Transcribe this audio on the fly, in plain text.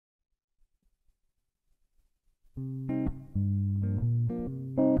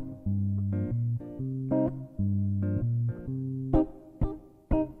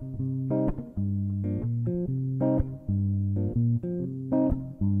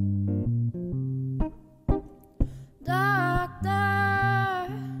Doctor,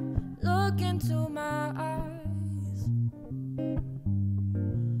 look into my eyes.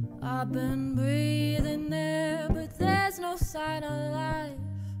 I've been breathing air, but there's no sign of life.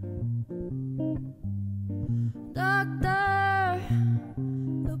 Doctor,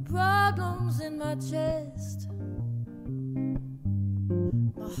 the problem's in my chest.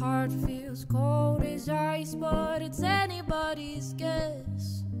 My heart feels cold as ice, but it's anybody's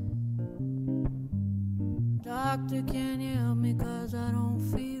guess. Doctor, can you help me, 'cause I don't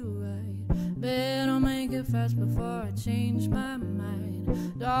feel right. Better make it fast before I change my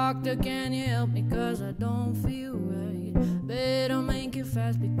mind. Doctor, can you help me, 'cause I don't feel right. Better make it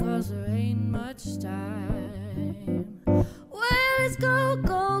fast because there ain't much time. Well, it's cold,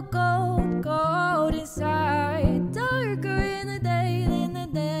 cold, cold, cold inside. Darker in the day than the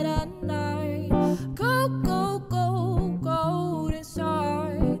dead at night. Cold, cold, cold, cold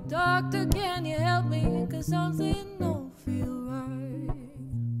inside. Doctor, can you help me, 'cause something don't feel right.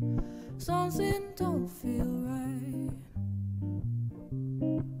 Something don't feel right.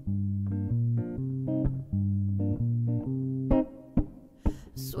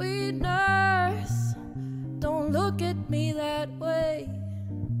 Sweet nurse, don't look at me that way.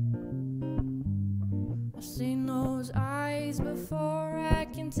 I've seen those eyes before, I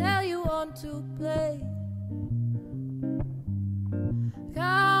can tell you want to play.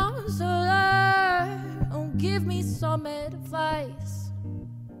 Counselor, don't give me some advice.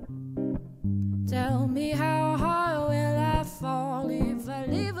 Tell me, how high will I fall if I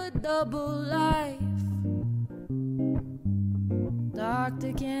live a double life?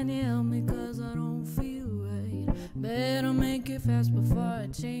 Doctor, can you help me, 'cause I don't feel right. Better make it fast before I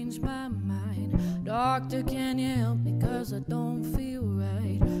change my mind. Doctor, can you help me, 'cause I don't feel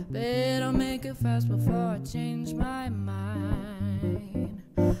right. Better make it fast before I change my mind.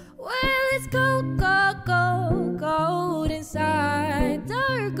 Well, it's cold, cold, cold, cold inside.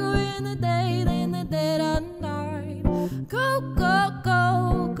 Darker in the day than the dead at night. Cold, cold,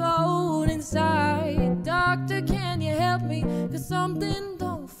 cold, cold inside. Doctor, can you help me, 'cause something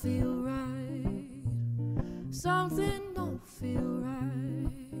don't feel right. Something don't feel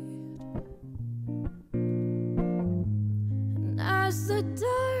right. And as the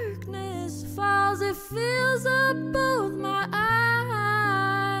darkness falls, it fills up both my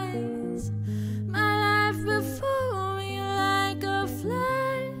eyes. My life before me like a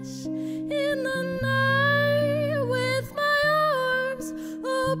flash in the night, with my arms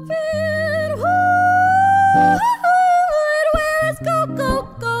open wide. Well, it's cold, cold,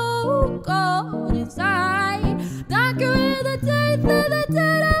 cold, cold inside. Darker in the day than the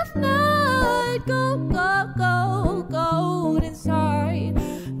dead of night. Cold, cold, cold, cold inside.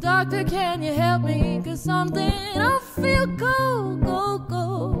 Doctor, can you help me, 'cause something don't feel cold, cold,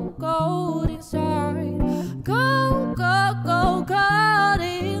 cold, cold inside. Cold, cold, cold, cold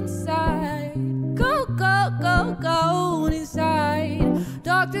inside. Cold, cold, cold, cold inside.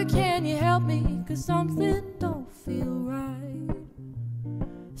 Doctor, can you help me, 'cause something don't feel right.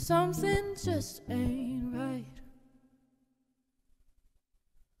 Something just ain't right.